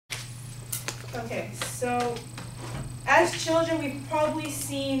Okay, so as children, we've probably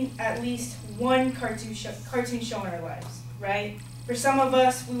seen at least one cartoon show in our lives, right? For some of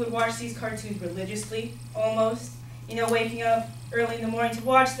us, we would watch these cartoons religiously, almost. You know, waking up early in the morning to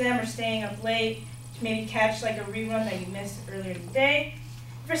watch them, or staying up late to maybe catch like a rerun that you missed earlier in the day.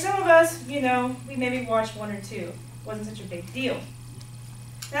 For some of us, you know, we maybe watched one or two. It wasn't such a big deal.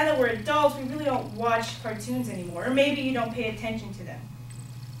 Now that we're adults, we really don't watch cartoons anymore, or maybe you don't pay attention to them.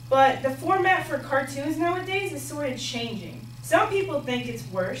 But the format for cartoons nowadays is sort of changing. Some people think it's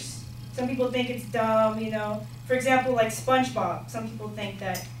worse. Some people think it's dumb, you know. For example, like SpongeBob. Some people think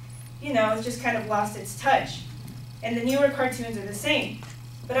that, you know, it's just kind of lost its touch. And the newer cartoons are the same.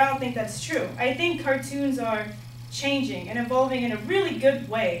 But I don't think that's true. I think cartoons are changing and evolving in a really good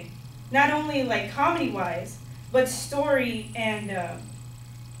way. Not only like comedy-wise, but story-wise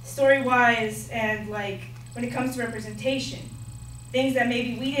and like when it comes to representation. Things that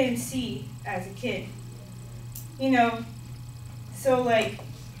maybe we didn't see as a kid. You know, so like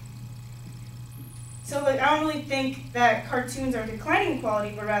I don't really think that cartoons are declining in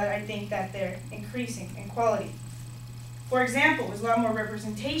quality, but rather I think that they're increasing in quality. For example, there's a lot more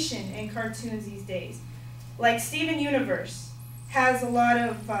representation in cartoons these days. Like Steven Universe has a lot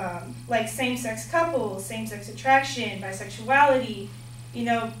of like same-sex couples, same-sex attraction, bisexuality, you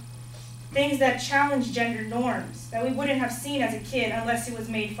know, things that challenge gender norms that we wouldn't have seen as a kid unless it was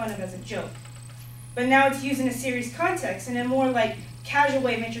made fun of as a joke. But now it's used in a serious context in a more like casual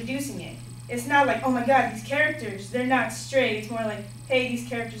way of introducing it. It's not like, oh my god, these characters, they're not straight. It's more like, hey, these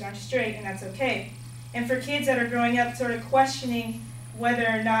characters aren't straight, and that's okay. And for kids that are growing up sort of questioning whether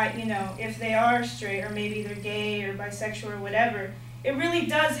or not, you know, if they are straight or maybe they're gay or bisexual or whatever, it really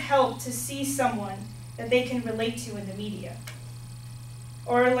does help to see someone that they can relate to in the media.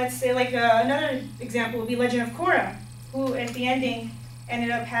 Or let's say like another example would be Legend of Korra, who at the ending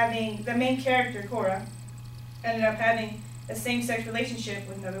ended up having, the main character, Korra, ended up having a same-sex relationship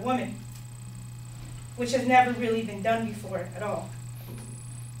with another woman, which has never really been done before at all.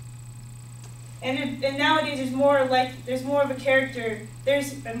 And nowadays there's more of a character,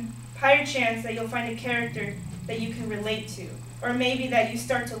 there's a higher chance that you'll find a character that you can relate to, or maybe that you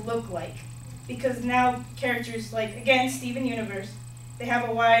start to look like. Because now characters like, again, Steven Universe, they have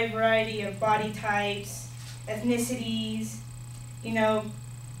a wide variety of body types, ethnicities, you know,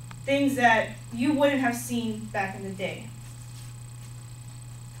 things that you wouldn't have seen back in the day.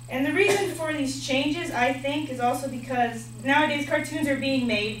 And the reason for these changes, I think, is also because nowadays cartoons are being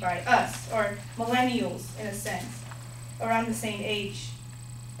made by us, or millennials in a sense, around the same age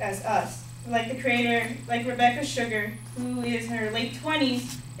as us. Like the creator, like Rebecca Sugar, who is in her late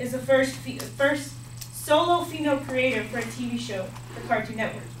 20s, is the first solo female creator for a TV show for Cartoon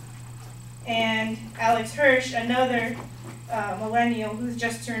Network. And Alex Hirsch, another millennial who's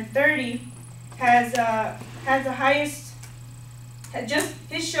just turned 30, has the highest.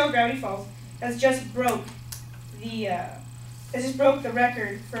 His show Gravity Falls has just broke the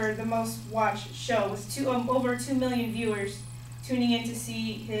record for the most watched show, with over 2 million viewers tuning in to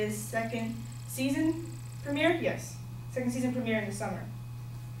see his second season premiere. Yes, second season premiere in the summer.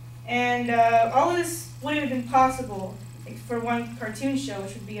 And all of this wouldn't have been possible for one cartoon show,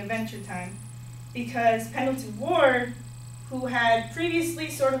 which would be Adventure Time, because Pendleton Ward, who had previously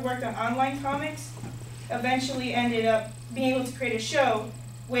sort of worked on online comics, eventually ended up being able to create a show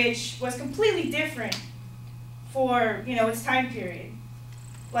which was completely different for, you know, its time period.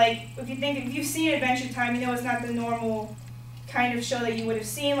 Like, if you've seen Adventure Time, you know it's not the normal kind of show that you would have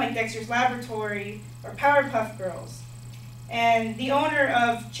seen, like Dexter's Laboratory or Powerpuff Girls. And the owner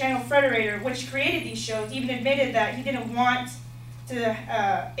of Channel Frederator, which created these shows, even admitted that he didn't want to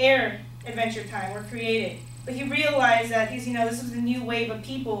air Adventure Time or create it. But he realized that this was a new wave of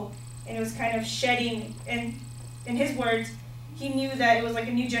people, and it was kind of shedding, and in his words, he knew that it was like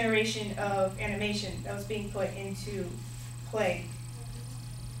a new generation of animation that was being put into play.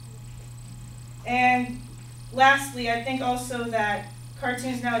 And lastly, I think also that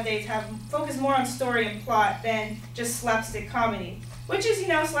cartoons nowadays focus more on story and plot than just slapstick comedy. Which is,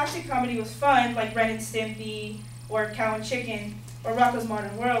 slapstick comedy was fun, like Ren and Stimpy, or Cow and Chicken, or Rocko's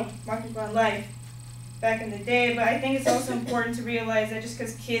Modern Life back in the day. But I think it's also important to realize that just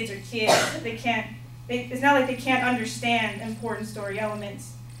because kids are kids, it's not like they can't understand important story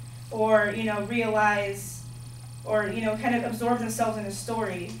elements, or realize, or kind of absorb themselves in a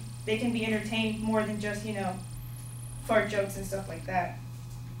story. They can be entertained more than just fart jokes and stuff like that.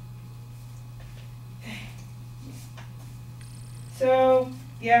 So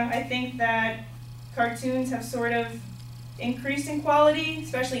yeah, I think that cartoons have sort of increased in quality,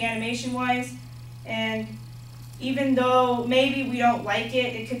 especially animation-wise, and even though maybe we don't like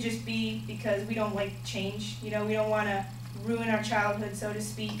it, it could just be because we don't like change. You know, we don't want to ruin our childhood, so to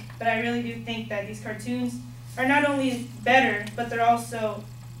speak. But I really do think that these cartoons are not only better, but they're also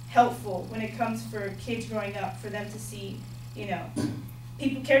helpful when it comes for kids growing up, for them to see, you know,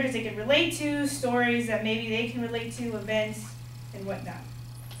 characters they can relate to, stories that maybe they can relate to, events, and whatnot.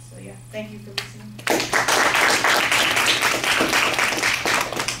 So yeah, thank you for listening.